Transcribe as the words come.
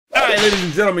right, ladies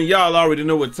and gentlemen, y'all already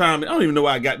know what time. I don't even know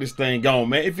why I got this thing going,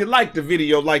 man. If you liked the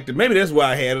video, maybe that's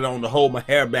why I had it on to hold my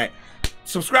hair back.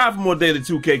 Subscribe for more daily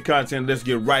 2K content. Let's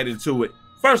get right into it.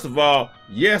 First of all,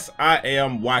 yes, I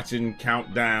am watching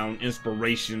Countdown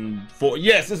Inspiration 4.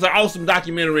 Yes, it's an awesome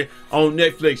documentary on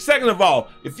Netflix. Second of all,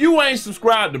 if you ain't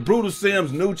subscribed to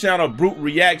Brutalsim's new channel, Brute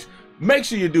Reacts, make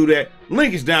sure you do that.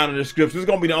 Link is down in the description. It's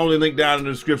gonna be the only link down in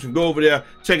the description. Go over there,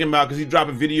 check him out, because he's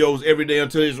dropping videos every day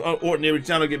until his ordinary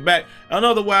channel get back. And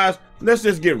otherwise, let's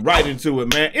just get right into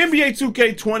it, man. NBA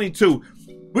 2K22.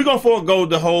 We're gonna forego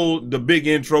the big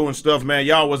intro and stuff, man.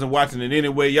 Y'all wasn't watching it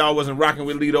anyway. Y'all wasn't rocking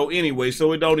with Lido anyway,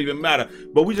 so it don't even matter.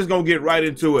 But we just gonna get right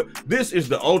into it. This is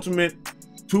the ultimate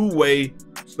two-way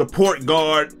support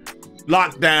guard,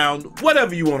 lockdown,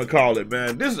 whatever you want to call it,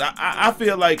 man. This is I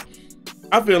feel like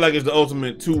it's the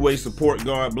ultimate two-way support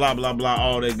guard, blah blah blah,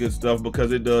 all that good stuff,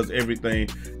 because it does everything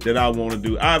that I want to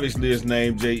do. Obviously, it's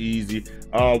named Jay Easy.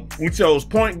 We chose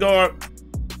point guard.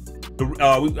 We went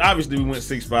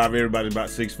 6'5". Everybody's about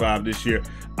 6'5" this year.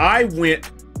 I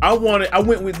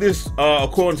went with this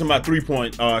according to my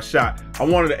three-point shot. I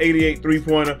wanted an 88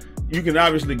 three-pointer. You can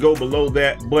obviously go below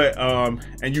that, but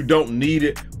and you don't need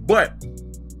it. But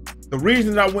the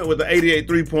reason I went with the 88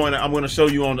 three-pointer, I'm going to show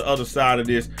you on the other side of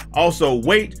this. Also,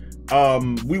 weight.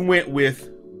 We went with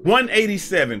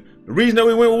 187. The reason that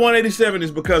we went with 187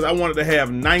 is because I wanted to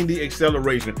have 90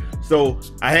 acceleration. So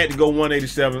I had to go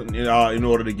 187 in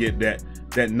order to get that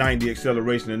 90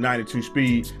 acceleration and 92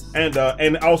 speed,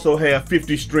 and also have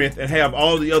 50 strength and have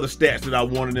all the other stats that I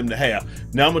wanted them to have.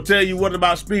 Now I'm gonna tell you what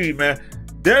about speed, man.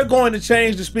 They're going to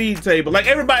change the speed table. Like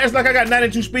everybody, it's like I got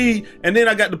 92 speed and then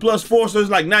I got the +4, so it's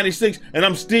like 96, and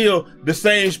I'm still the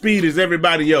same speed as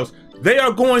everybody else. They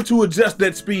are going to adjust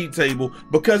that speed table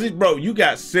because bro, you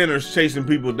got centers chasing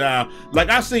people down. Like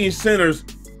I've seen centers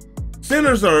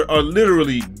are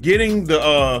literally getting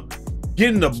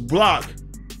the block,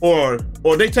 or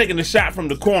they taking the shot from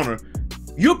the corner.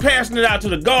 You're passing it out to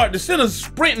the guard. The center's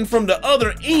sprinting from the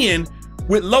other end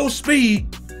with low speed,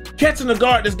 catching the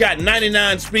guard that's got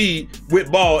 99 speed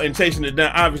with ball and chasing it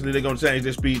down. Obviously, they're gonna change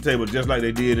their speed table just like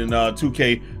they did in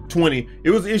 2K20.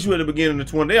 It was an issue at the beginning of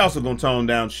the 20. They also gonna tone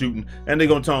down shooting, and they're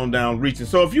gonna tone down reaching.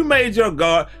 So if you made your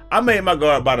guard, I made my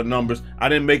guard by the numbers. I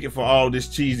didn't make it for all this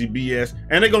cheesy BS.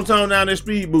 And they're gonna tone down their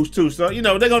speed boost too. So you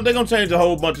know they're gonna change a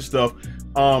whole bunch of stuff.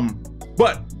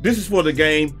 But this is for the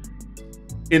game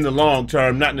in the long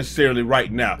term, not necessarily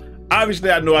right now.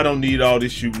 Obviously, I know I don't need all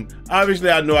this shooting. Obviously,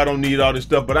 I know I don't need all this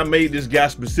stuff, but I made this guy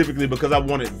specifically because I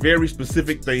wanted very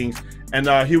specific things. And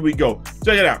here we go.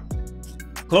 Check it out.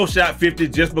 Close shot 50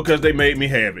 just because they made me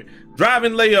have it.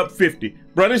 Driving layup 50.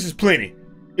 Bro, this is plenty.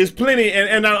 It's plenty,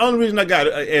 and the only reason I got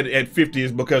it at 50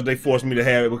 is because they forced me to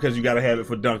have it, because you got to have it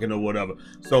for dunking or whatever.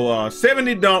 So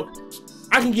 70 dunk.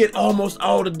 I can get almost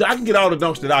all the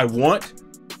dunks that I want.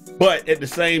 But at the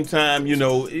same time, you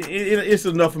know, it's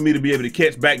enough for me to be able to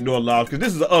catch backdoor lobs, because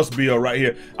this is an us build right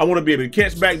here. I want to be able to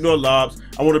catch backdoor lobs.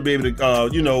 I want to be able to,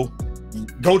 you know,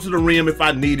 go to the rim if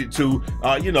I needed to,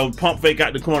 you know, pump fake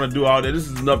out the corner, do all that. This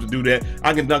is enough to do that.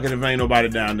 I can dunk it if ain't nobody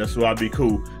down there, so I'll be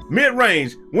cool.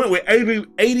 Mid-range, went with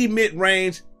 80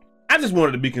 mid-range. I just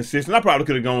wanted to be consistent. I probably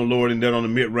could have gone lower than that on the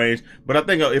mid-range, but I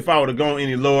think if I would have gone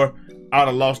any lower, I'd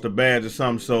have lost a badge or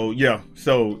something. So yeah,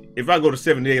 so if I go to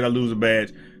 78, I lose a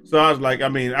badge. So I was like, I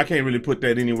mean, I can't really put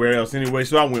that anywhere else anyway,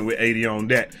 so I went with 80 on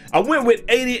that. I went with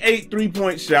 88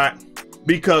 three-point shot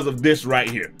because of this right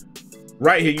here.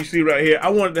 Right here, you see right here, I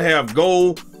wanted to have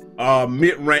gold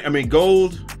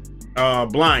gold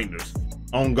blinders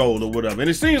on gold or whatever. And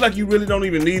it seems like you really don't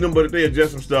even need them, but if they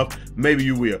adjust some stuff, maybe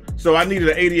you will. So I needed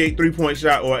an 88 three-point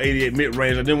shot or 88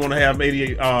 mid-range. I didn't want to have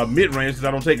 88 mid-range because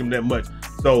I don't take them that much.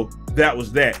 So that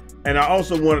was that. And I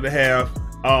also wanted to have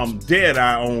dead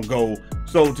eye on gold.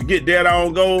 So to get dead eye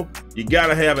on goal, you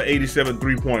gotta have an 87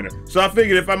 three-pointer. So I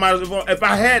figured if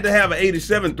I had to have an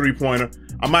 87 three-pointer,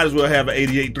 I might as well have an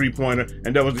 88 three-pointer,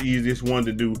 and that was the easiest one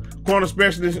to do. Corner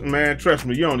specialist, man, trust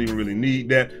me, you don't even really need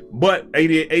that. But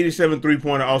 87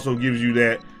 three-pointer also gives you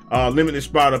that limited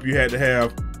spot up. You had to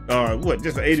have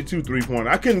just an 82 three-pointer.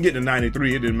 I couldn't get to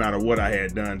 93. It didn't matter what I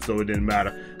had done, so it didn't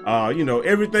matter. You know,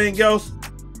 everything else,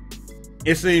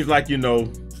 it seems like, you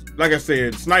know, like I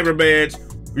said, sniper badge,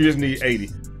 we just need 80.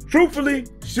 Truthfully,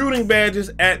 shooting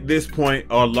badges at this point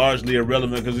are largely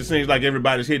irrelevant because it seems like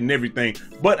everybody's hitting everything.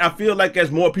 But I feel like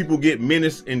as more people get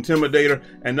Menace, Intimidator,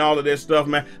 and all of that stuff,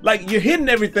 man, like you're hitting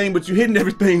everything, but you're hitting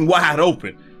everything wide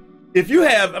open. If you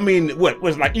have, I mean, what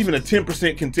was like even a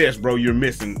 10% contest, bro, you're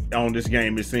missing on this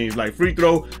game, it seems like. Free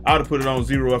throw, I would have put it on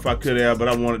 0 if I could have, but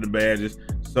I wanted the badges.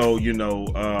 So, you know,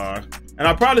 And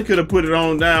I probably could have put it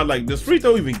on down. Like, does free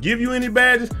throw even give you any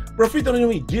badges? Bro, free throw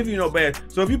don't even give you no badge.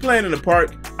 So if you're playing in the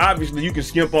park, obviously you can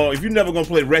skimp on. If you're never gonna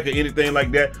play rec or anything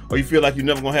like that, or you feel like you're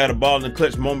never gonna have the ball in the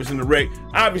clutch moments in the rec,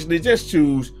 obviously just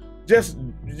choose,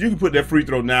 you can put that free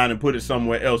throw down and put it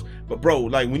somewhere else. But bro,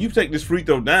 like when you take this free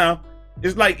throw down,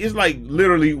 it's like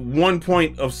literally 1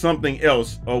 point of something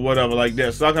else or whatever like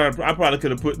that. So I probably could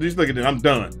have put, just look at it, I'm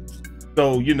done.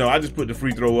 So, you know, I just put the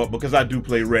free throw up because I do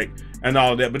play rec and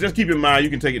all that. But just keep in mind, you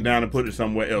can take it down and put it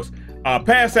somewhere else.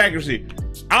 Pass accuracy.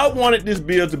 I wanted this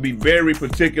build to be very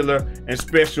particular and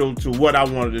special to what I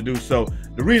wanted to do. So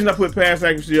the reason I put pass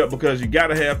accuracy up, because you got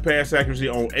to have pass accuracy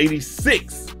on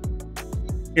 86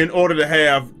 in order to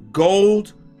have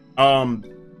gold. What's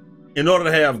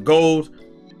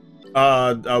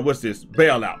this?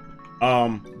 Bailout.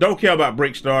 Don't care about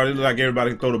break start. It looks like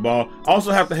everybody can throw the ball.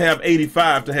 Also have to have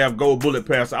 85 to have gold bullet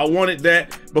pass. I wanted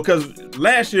that because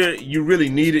last year you really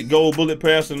needed gold bullet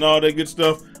pass and all that good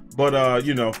stuff. But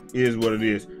you know, is what it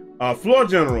is. Floor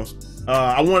general.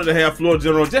 I wanted to have floor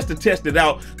general just to test it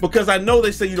out, because I know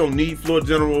they say you don't need floor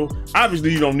general.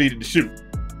 Obviously you don't need it to shoot.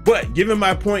 But giving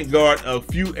my point guard a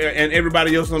few, and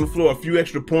everybody else on the floor, a few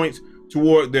extra points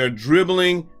toward their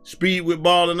dribbling, speed with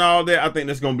ball and all that, I think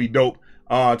that's gonna be dope.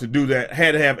 To do that,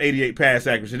 had to have 88 pass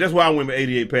accuracy. That's why I went with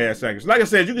 88 pass accuracy. Like I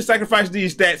said, you can sacrifice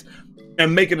these stats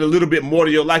and make it a little bit more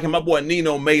to your liking. My boy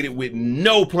Nino made it with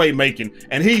no playmaking,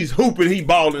 and he's hooping, he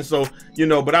balling. So, you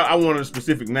know, but I wanted a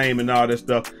specific name and all that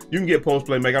stuff. You can get post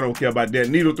playmaker, I don't care about that.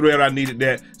 Needle thread, I needed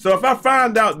that. So if I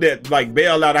find out that like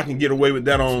bailout, I can get away with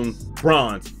that on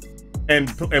bronze,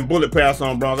 and bullet pass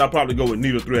on bronze, I'll probably go with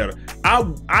needle threader.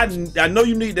 I know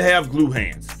you need to have glue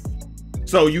hands.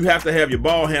 So you have to have your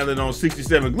ball handling on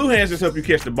 67. Glue hands just help you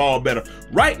catch the ball better.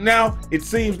 Right now, it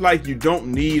seems like you don't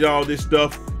need all this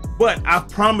stuff, but I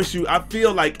promise you, I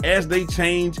feel like as they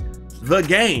change the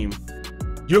game,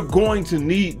 you're going to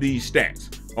need these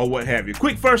stats or what have you.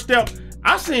 Quick first step,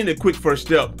 I seen the quick first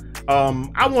step.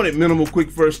 I wanted minimal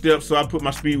quick first step, so I put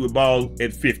my speed with ball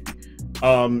at 50.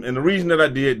 And the reason that I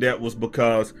did that was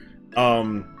because,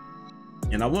 and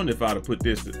I wonder if I'd have put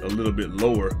this a little bit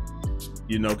lower,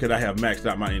 you know, could I have maxed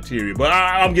out my interior? But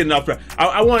I'm getting off track.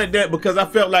 I wanted that because I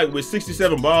felt like with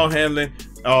 67 ball handling,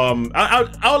 all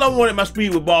I wanted my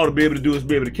speed with ball to be able to do is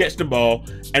be able to catch the ball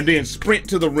and then sprint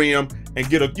to the rim and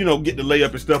get the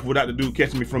layup and stuff without the dude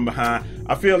catching me from behind.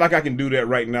 I feel like I can do that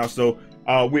right now. So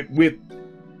with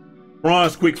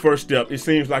bronze quick first step, it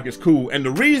seems like it's cool. And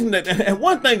the reason that, and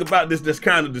one thing about this that's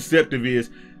kind of deceptive is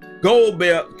gold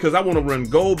bail, because I want to run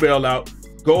gold bailout,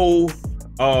 gold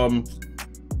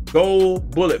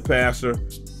bullet passer,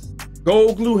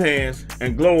 gold glue hands,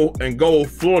 and gold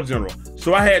floor general.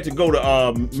 So I had to go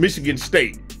to Michigan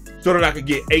State so that I could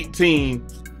get 18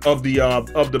 of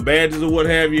the badges or what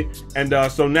have you. And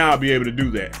so now I'll be able to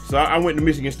do that. So I went to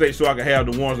Michigan State so I could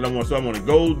have the ones that I want. So I want to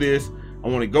gold this, I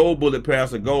want a gold bullet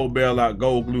passer, gold bailout,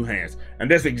 gold glue hands. And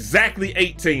that's exactly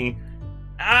 18.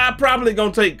 I'm probably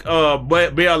gonna take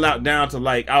bailout down to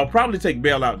like, I'll probably take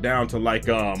bailout down to like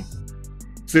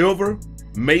silver,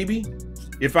 maybe,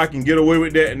 if I can get away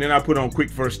with that. And then I put on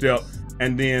quick first step,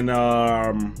 and then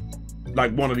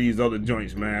like one of these other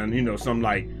joints, man, you know, something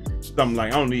like I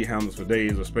don't need handles for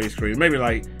days or space crazy. Maybe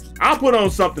like I'll put on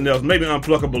something else, maybe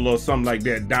unpluckable or something like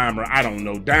that, dimer, I don't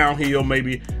know, downhill,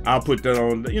 maybe I'll put that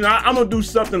on, you know, I'm gonna do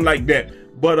something like that.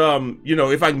 But you know,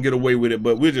 if I can get away with it,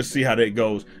 but we'll just see how that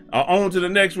goes. On to the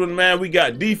next one, man. We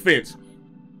got defense.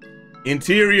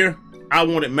 Interior, I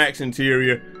wanted max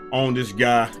interior on this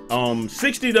guy.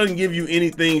 60 doesn't give you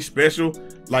anything special.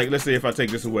 Like, let's say if I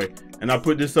take this away and I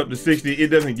put this up to 60, it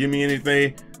doesn't give me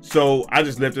anything. So I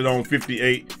just left it on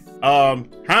 58.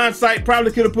 Hindsight,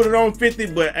 probably could have put it on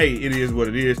 50, but hey, it is what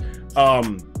it is.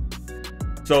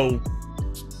 So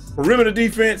perimeter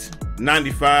defense,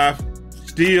 95.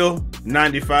 Steal,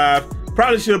 95.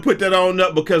 Probably should have put that on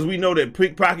up because we know that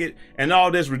pickpocket and all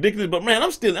that's ridiculous. But man,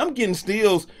 I'm getting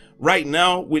steals right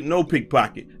now with no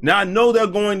pickpocket. Now I know they're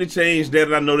going to change that,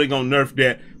 and I know they're gonna nerf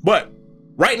that. But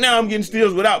right now I'm getting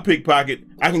steals without pickpocket.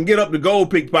 I can get up to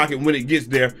gold pickpocket when it gets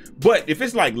there. But if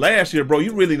it's like last year, bro,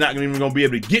 you're really not even gonna be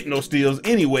able to get no steals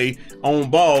anyway on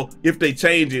ball if they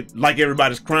change it like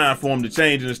everybody's crying for them to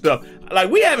change it and stuff. Like,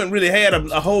 we haven't really had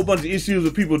a whole bunch of issues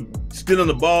with people stealing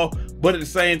the ball, but at the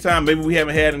same time, maybe we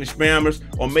haven't had any spammers,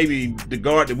 or maybe the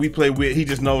guard that we play with, he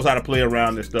just knows how to play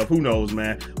around this stuff. Who knows,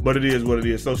 man? But it is what it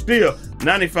is. So still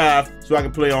 95, so I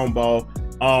can play on ball.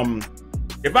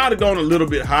 If I'd have gone a little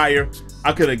bit higher,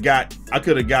 I could have got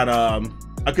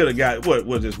what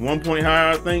was this, 1 point higher,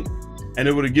 I think, and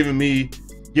it would have given me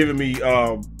giving me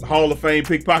Hall of Fame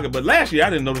pickpocket. But last year I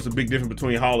didn't notice a big difference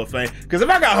between Hall of Fame, because if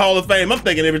I got Hall of Fame, I'm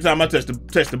thinking every time I touch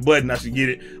the button I should get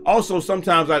it. Also,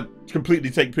 sometimes I completely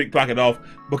take pickpocket off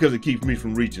because it keeps me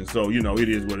from reaching. So you know, it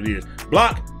is what it is.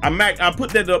 Block, I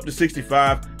put that up to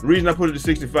 65. The reason I put it to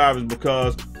 65 is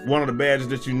because one of the badges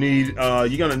that you need,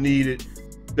 you're gonna need it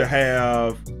to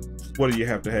have. What do you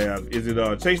have to have? Is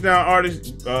it chase down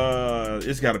artist?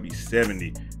 It's got to be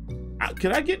 70.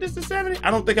 Can I get this to 70?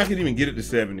 I don't think I can even get it to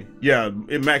 70. Yeah,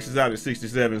 it maxes out at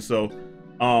 67. So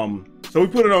we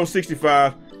put it on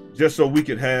 65 just so we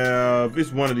could have.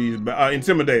 It's one of these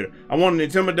intimidator. I want an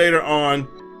intimidator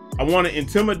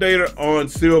on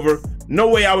silver. No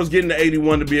way I was getting the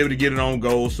 81 to be able to get it on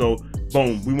gold. So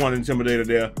boom, we want an intimidator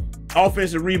there.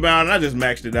 Offensive rebound, I just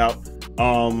maxed it out.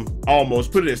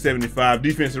 Almost put it at 75.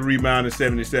 Defensive rebound at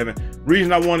 77.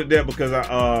 Reason I wanted that because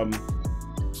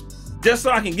just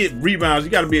so I can get rebounds, you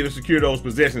got to be able to secure those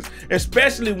possessions,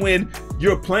 especially when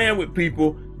you're playing with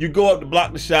people. You go up to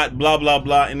block the shot, blah blah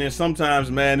blah, and then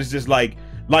sometimes, man, it's just like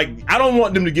I don't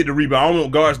want them to get the rebound. I don't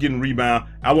want guards getting rebound.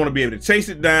 I want to be able to chase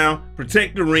it down,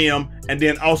 protect the rim, and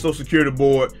then also secure the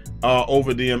board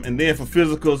over them. And then for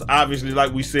physicals, obviously,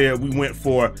 like we said, we went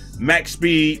for max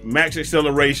speed, max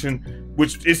acceleration,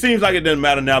 which it seems like it doesn't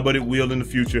matter now, but it will in the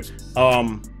future.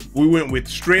 We went with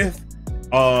strength,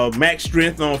 max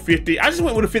strength on 50. I just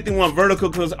went with a 51 vertical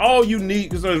because all you need,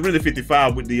 because it's really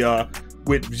 55 with the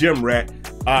with gym rat.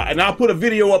 And I'll put a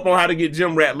video up on how to get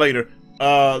gym rat later.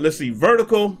 Let's see,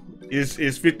 vertical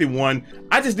is 51.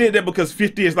 I just did that because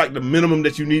 50 is like the minimum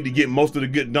that you need to get most of the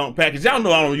good dunk package. Y'all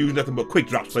know I don't use nothing but quick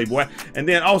drops, Playboy. And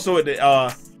then also at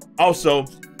the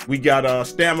we got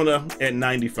stamina at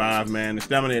 95, man. The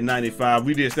stamina at 95.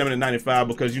 We did stamina at 95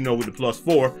 because, you know, with the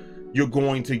 +4, you're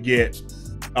going to get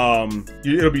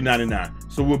it'll be 99.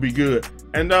 So we'll be good.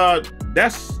 And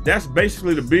that's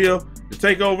basically the build. The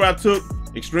takeover I took,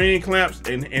 extreme clamps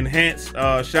and enhanced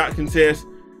shot contest.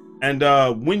 And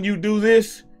when you do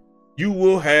this, you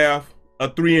will have a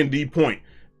 3-and-D point.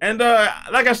 And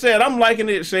like I said, I'm liking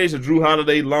it. Shades of Drew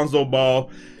Holiday, Lonzo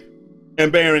Ball,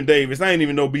 and Baron Davis. I didn't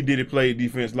even know B Diddy played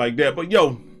defense like that. But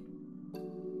yo,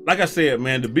 like I said,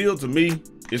 man, the build to me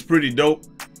is pretty dope.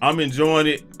 I'm enjoying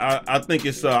it. I think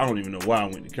it's I don't even know why I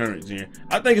went to current gen.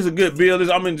 I think it's a good build.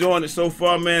 I'm enjoying it so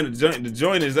far, man. The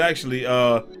joint is actually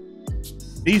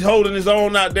he's holding his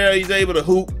own out there. He's able to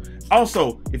hoop.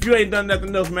 Also, if you ain't done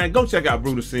nothing else, man, go check out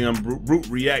Brutalsim, Brute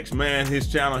Reacts, man.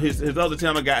 His channel, his other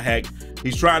channel got hacked.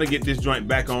 He's trying to get this joint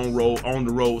back on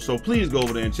the road. So please go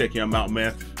over there and check him out,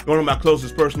 man. One of my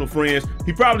closest personal friends.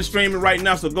 He probably streaming right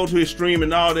now, so go to his stream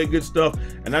and all that good stuff.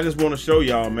 And I just want to show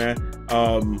y'all, man.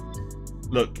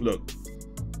 Look.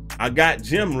 I got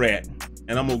Gym Rat,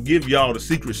 and I'm gonna give y'all the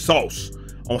secret sauce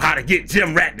on how to get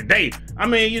Gym Rat today. I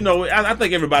mean, you know, I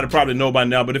think everybody probably know by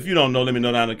now, but if you don't know, let me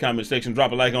know down in the comment section.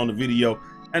 Drop a like on the video,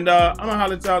 and I'm gonna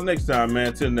holler at y'all next time,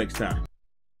 man. Till next time.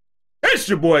 It's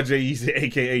your boy Jay Easy,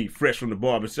 aka Fresh from the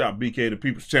Barbershop, BK the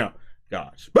People's Champ.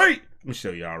 Godspeed. Let me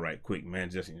show y'all right quick, man.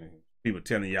 Just, you know, people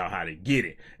telling y'all how to get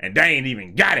it, and they ain't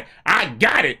even got it. I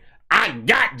got it. I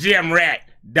got Gym Rat.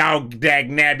 Dog dag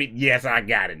nabbit. Yes, I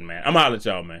got it, man. I'm holler at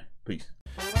y'all, man. Peace.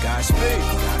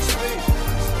 Godspeed.